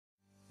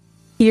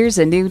Here's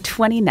a new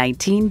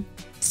 2019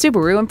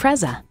 Subaru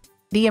Impreza.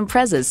 The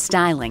Impreza's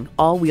styling,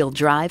 all-wheel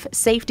drive,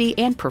 safety,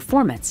 and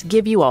performance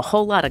give you a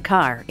whole lot of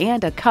car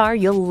and a car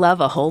you'll love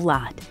a whole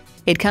lot.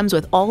 It comes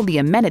with all the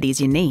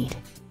amenities you need: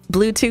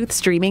 Bluetooth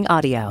streaming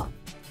audio,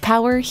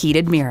 power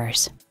heated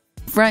mirrors,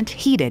 front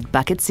heated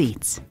bucket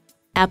seats,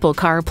 Apple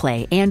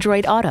CarPlay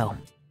Android Auto,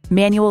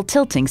 manual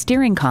tilting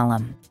steering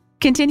column,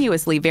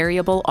 continuously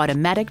variable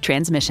automatic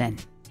transmission,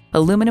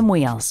 aluminum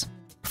wheels,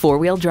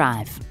 four-wheel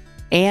drive,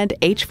 and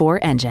H4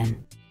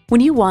 engine.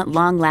 When you want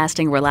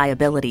long-lasting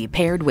reliability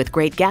paired with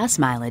great gas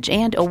mileage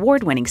and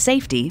award-winning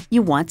safety,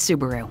 you want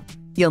Subaru.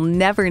 You'll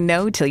never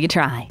know till you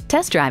try.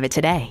 Test drive it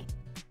today.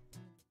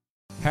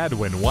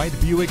 Hadwin White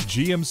Buick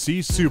GMC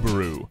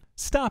Subaru.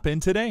 Stop in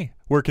today.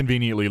 We're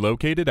conveniently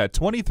located at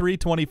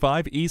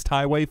 2325 East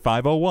Highway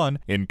 501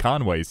 in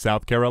Conway,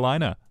 South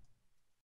Carolina.